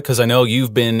 Carla? Because I know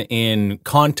you've been in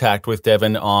contact with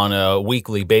Devin on a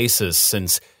weekly basis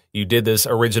since you did this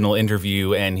original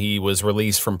interview and he was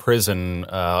released from prison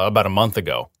about a month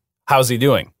ago. How's he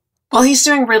doing? Well, he's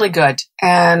doing really good.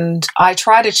 And I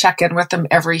try to check in with him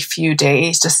every few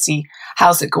days to see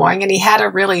how's it going. And he had a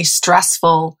really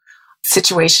stressful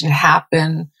situation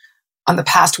happen on the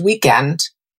past weekend.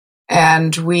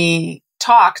 And we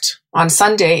talked on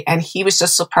Sunday, and he was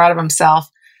just so proud of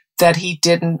himself that he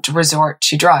didn't resort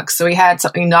to drugs. So he had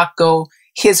something not go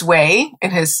his way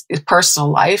in his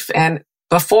personal life. And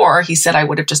before, he said, I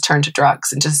would have just turned to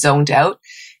drugs and just zoned out.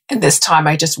 And this time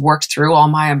I just worked through all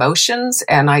my emotions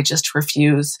and I just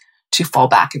refuse to fall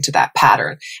back into that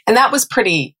pattern. And that was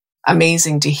pretty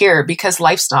amazing to hear, because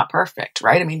life's not perfect,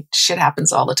 right? I mean, shit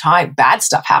happens all the time. Bad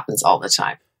stuff happens all the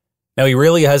time. Now, he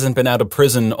really hasn't been out of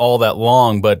prison all that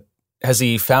long, but has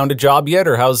he found a job yet,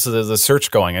 or how's the search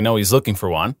going? I know he's looking for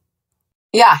one.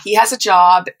 Yeah, he has a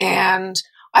job, and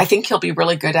I think he'll be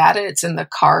really good at it. It's in the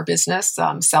car business,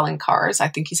 selling cars. I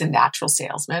think he's a natural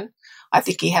salesman. I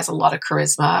think he has a lot of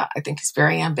charisma. I think he's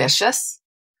very ambitious.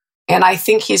 And I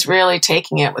think he's really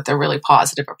taking it with a really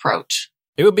positive approach.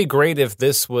 It would be great if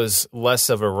this was less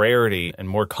of a rarity and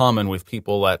more common with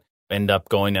people that end up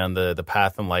going down the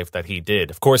path in life that he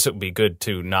did. Of course, it would be good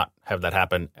to not have that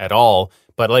happen at all.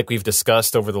 But like we've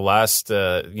discussed over the last,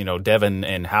 Devin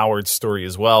and Howard's story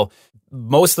as well,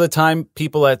 most of the time,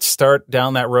 people that start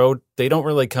down that road, they don't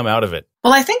really come out of it.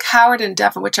 Well, I think Howard and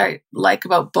Devin, which I like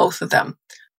about both of them,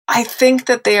 I think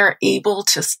that they are able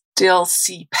to still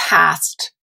see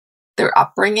past their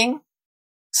upbringing.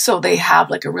 So they have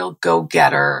like a real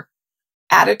go-getter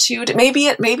attitude. Maybe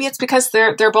it's because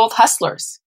they're both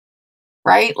hustlers,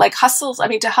 right? Like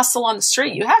to hustle on the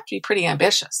street, you have to be pretty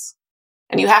ambitious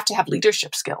and you have to have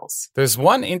leadership skills. There's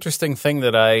one interesting thing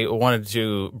that I wanted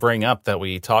to bring up that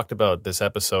we talked about this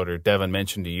episode, or Devin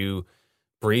mentioned to you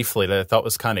briefly, that I thought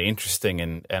was kind of interesting,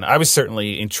 and I was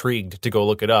certainly intrigued to go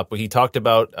look it up. But he talked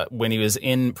about when he was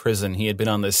in prison, he had been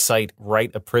on this site,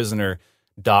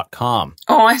 writeaprisoner.com.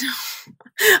 Oh, I know.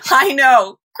 I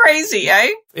know. Crazy,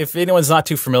 eh? If anyone's not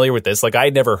too familiar with this, like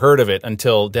I'd never heard of it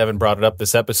until Devin brought it up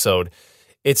this episode.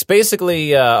 It's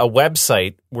basically a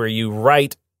website where you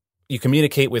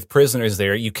communicate with prisoners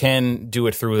there. You can do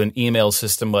it through an email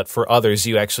system, but for others,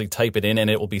 you actually type it in and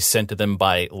it will be sent to them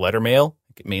by letter mail.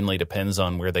 It mainly depends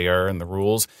on where they are and the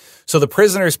rules. So the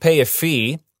prisoners pay a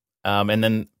fee, and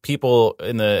then people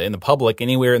in the public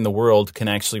anywhere in the world can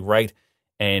actually write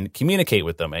and communicate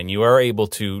with them. And you are able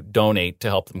to donate to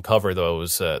help them cover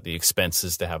those the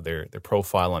expenses to have their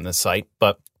profile on the site.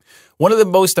 But one of the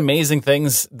most amazing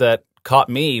things that caught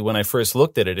me when I first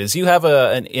looked at it is you have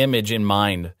an image in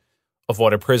mind of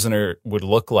what a prisoner would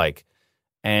look like.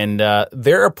 And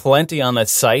there are plenty on that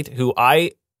site who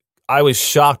I was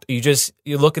shocked.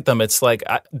 You look at them, it's like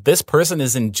this person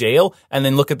is in jail, and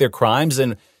then look at their crimes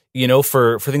and,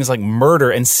 for things like murder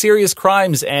and serious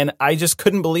crimes. And I just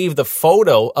couldn't believe the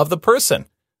photo of the person.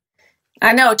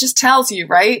 I know. It just tells you,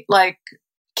 right? Like,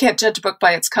 can't judge a book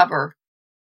by its cover.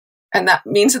 And that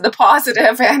means in the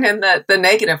positive and in the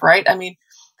negative, right? I mean,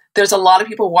 there's a lot of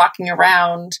people walking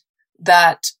around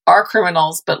that are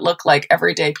criminals but look like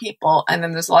everyday people. And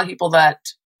then there's a lot of people that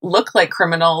look like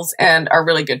criminals and are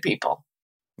really good people.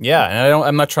 Yeah, and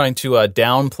I'm not trying to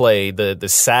downplay the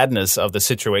sadness of the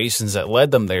situations that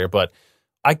led them there, but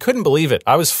I couldn't believe it.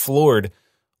 I was floored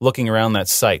looking around that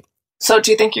site. So do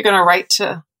you think you're going to write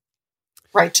to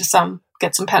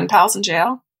get some pen pals in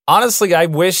jail? Honestly, I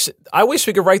wish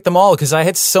we could write them all, because I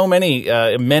had so many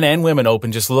men and women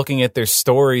open just looking at their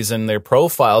stories and their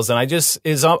profiles, and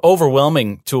it's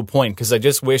overwhelming to a point, because I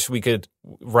just wish we could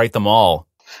write them all.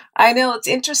 I know, it's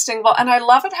interesting. Well, and I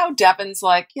love it how Devin's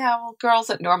like, yeah, well, girls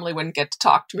that normally wouldn't get to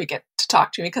talk to me get to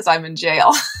talk to me because I'm in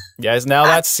jail. Yes, now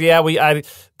I was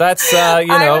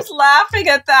laughing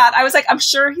at that. I was like, I'm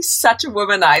sure he's such a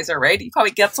womanizer, right? He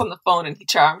probably gets on the phone and he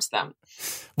charms them.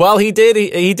 Well, he did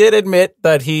admit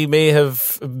that he may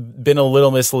have been a little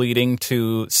misleading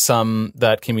to some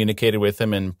that communicated with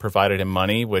him and provided him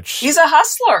money, which... He's a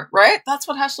hustler, right? That's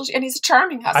what hustlers... And he's a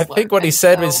charming hustler. I think what he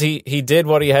said was he did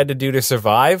what he had to do to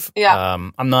survive. Yeah.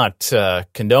 I'm not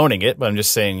condoning it, but I'm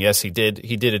just saying, yes, he did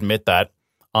admit that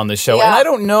on the show. Yeah. And I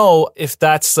don't know if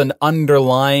that's an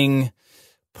underlying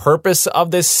purpose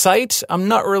of this site. I'm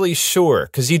not really sure,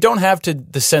 because you don't have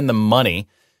to send them money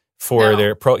for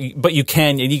their but you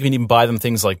can, and you can even buy them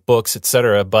things like books,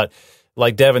 etc. But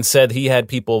like Devin said, he had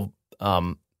people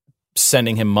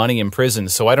sending him money in prison.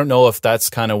 So I don't know if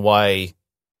that's kind of why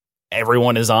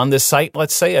everyone is on this site,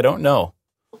 let's say. I don't know.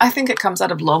 I think it comes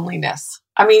out of loneliness.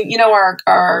 I mean, you know,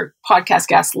 our podcast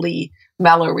guest, Lee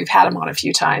Meller, we've had him on a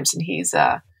few times, and he's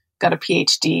got a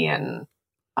PhD in,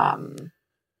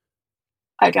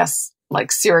 I guess,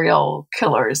 like serial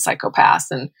killers,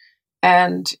 psychopaths,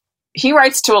 and he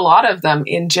writes to a lot of them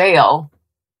in jail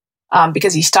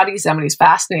because he studies them and he's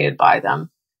fascinated by them.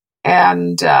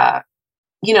 And,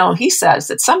 he says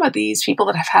that some of these people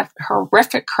that have had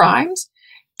horrific crimes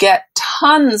get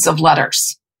tons of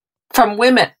letters from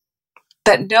women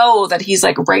that know that he's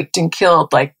like raped and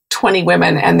killed like 20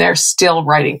 women, and they're still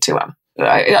writing to him.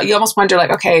 You almost wonder,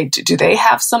 like, okay, do they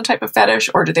have some type of fetish,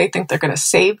 or do they think they're going to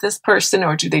save this person,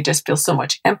 or do they just feel so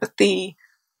much empathy?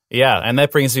 Yeah, and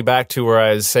that brings me back to where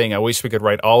I was saying I wish we could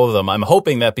write all of them. I'm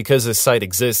hoping that because this site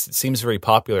exists, it seems very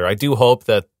popular. I do hope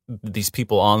that these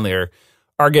people on there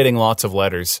are getting lots of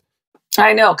letters.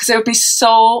 I know, because it would be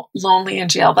so lonely in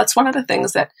jail. That's one of the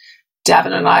things that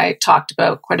Devin and I talked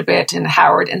about quite a bit, and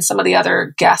Howard and some of the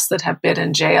other guests that have been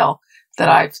in jail that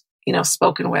I've,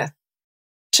 spoken with.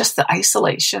 Just the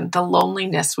isolation, the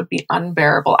loneliness would be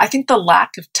unbearable. I think the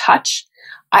lack of touch,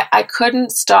 I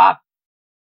couldn't stop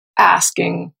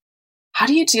asking, how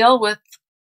do you deal with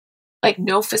like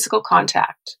no physical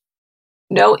contact,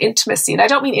 no intimacy? And I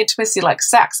don't mean intimacy like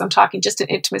sex. I'm talking just an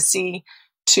intimacy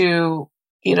to,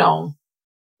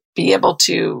 be able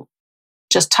to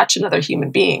just touch another human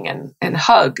being and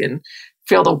hug and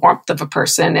feel the warmth of a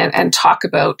person and talk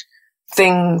about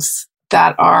things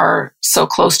that are so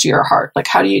close to your heart. Like,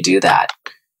 how do you do that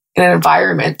in an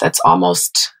environment that's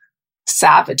almost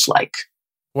savage-like?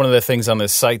 One of the things on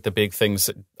this site, the big things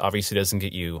that obviously doesn't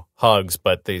get you hugs,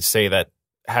 but they say that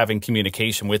having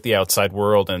communication with the outside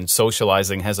world and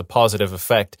socializing has a positive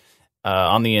effect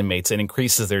on the inmates and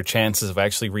increases their chances of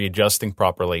actually readjusting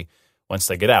properly once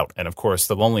they get out. And of course,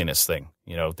 the loneliness thing,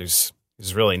 there's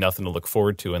really nothing to look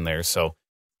forward to in there. So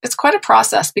it's quite a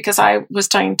process, because I was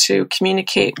trying to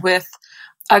communicate with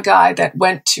a guy that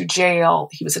went to jail.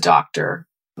 He was a doctor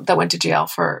that went to jail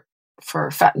for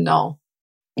fentanyl,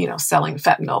 selling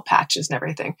fentanyl patches and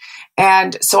everything.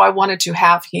 And so I wanted to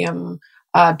have him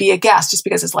be a guest, just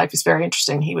because his life is very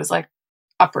interesting. He was like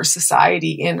upper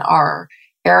society in our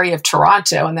area of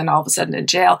Toronto, and then all of a sudden in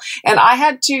jail. And I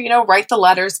had to, write the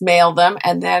letters, mail them,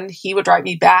 and then he would write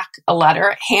me back a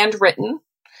letter, handwritten,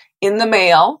 in the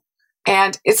mail.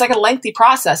 And it's like a lengthy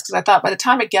process, because I thought by the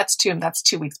time it gets to him, that's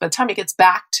 2 weeks. By the time it gets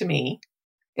back to me,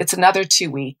 it's another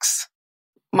 2 weeks.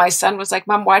 My son was like,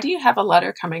 Mom, why do you have a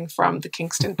letter coming from the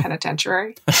Kingston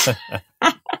Penitentiary?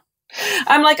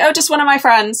 I'm like, oh, just one of my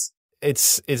friends.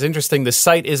 It's interesting. The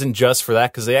site isn't just for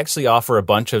that, because they actually offer a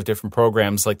bunch of different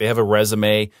programs. Like they have a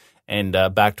resume and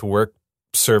back to work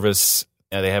service.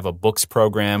 They have a books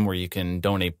program where you can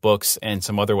donate books and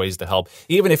some other ways to help.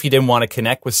 Even if you didn't want to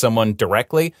connect with someone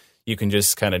directly, you can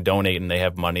just kind of donate, and they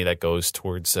have money that goes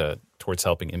towards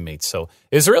helping inmates. So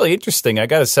it's really interesting. I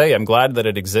got to say, I'm glad that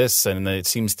it exists, and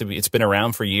it's been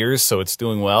around for years, so it's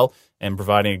doing well and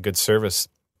providing a good service.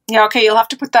 Yeah, okay, you'll have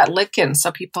to put that link in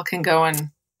so people can go and...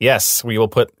 Yes, we will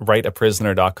put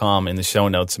writeaprisoner.com in the show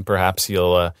notes, and perhaps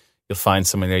you'll find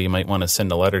someone there you might want to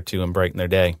send a letter to and brighten their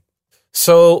day.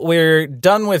 So we're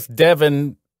done with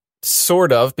Devin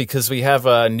sort of, because we have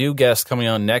a new guest coming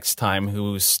on next time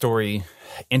whose story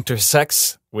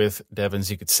intersects with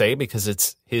Devin's, you could say, because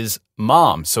it's his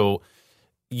mom. So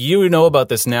you know about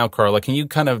this now, Carla. Can you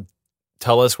kind of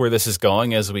tell us where this is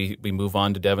going as we move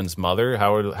on to Devin's mother,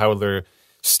 how their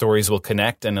stories will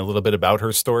connect, and a little bit about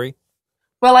her story?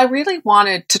 Well, I really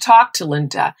wanted to talk to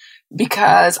Linda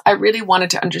because I really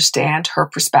wanted to understand her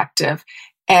perspective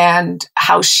and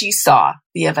how she saw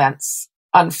the events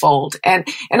unfold. And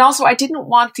also, I didn't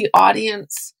want the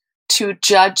audience to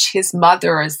judge his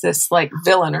mother as this like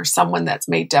villain or someone that's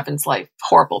made Devin's life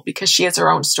horrible, because she has her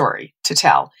own story to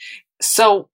tell.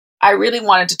 So I really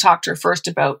wanted to talk to her first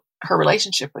about her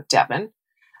relationship with Devin,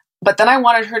 but then I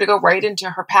wanted her to go right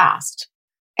into her past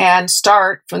and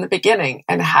start from the beginning.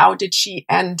 And how did she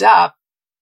end up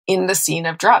in the scene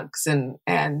of drugs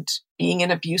and being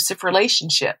in abusive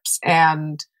relationships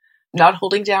and not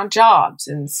holding down jobs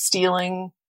and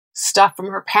stealing stuff from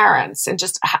her parents, and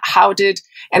just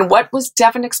and what was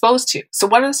Devin exposed to? So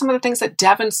what are some of the things that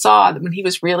Devin saw when he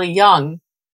was really young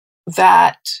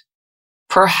that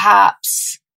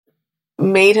perhaps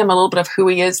made him a little bit of who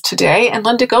he is today? And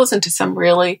Linda goes into some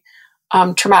really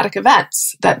traumatic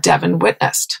events that Devin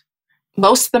witnessed.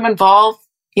 Most of them involve,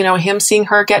 him seeing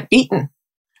her get beaten.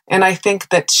 And I think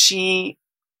that she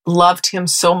loved him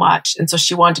so much. And so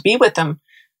she wanted to be with him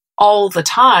all the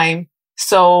time.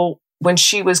 So when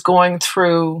she was going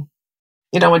through,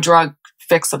 a drug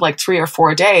fix of like 3 or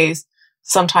 4 days,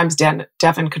 sometimes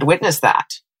Devin could witness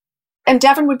that. And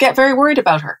Devin would get very worried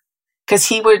about her because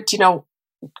he would,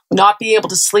 not be able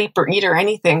to sleep or eat or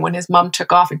anything when his mom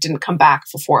took off and didn't come back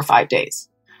for 4 or 5 days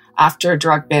after a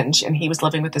drug binge, and he was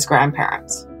living with his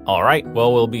grandparents. All right.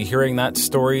 Well, we'll be hearing that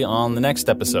story on the next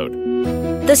episode.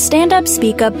 The Stand Up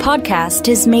Speak Up podcast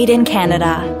is made in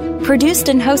Canada. Produced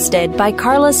and hosted by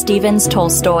Carla Stevens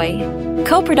Tolstoy.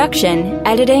 Co-production,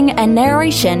 editing, and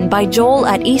narration by Joel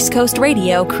at East Coast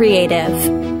Radio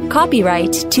Creative.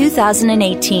 Copyright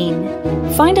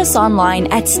 2018. Find us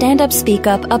online at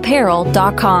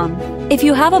standupspeakupapparel.com. If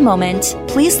you have a moment,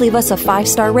 please leave us a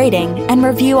 5-star rating and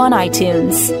review on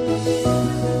iTunes.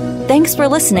 Thanks for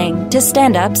listening to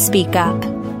Stand Up Speak Up.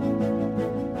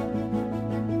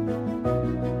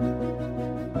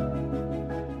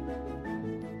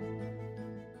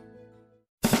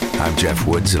 I'm Jeff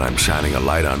Woods, and I'm shining a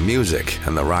light on music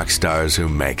and the rock stars who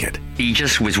make it. He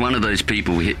just was one of those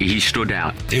people, he stood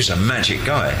out. He was a magic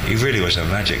guy. He really was a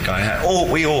magic guy.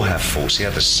 We all have faults. He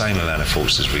had the same amount of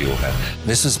faults as we all had.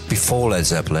 This was before Led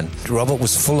Zeppelin. Robert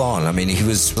was full on. I mean, he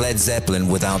was Led Zeppelin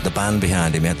without the band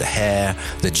behind him. He had the hair,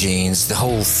 the jeans, the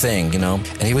whole thing,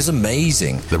 and he was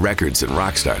amazing. The Records and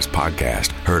Rockstars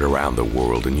podcast, heard around the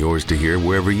world and yours to hear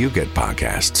wherever you get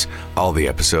podcasts. All the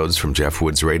episodes from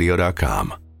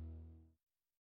JeffWoodsRadio.com.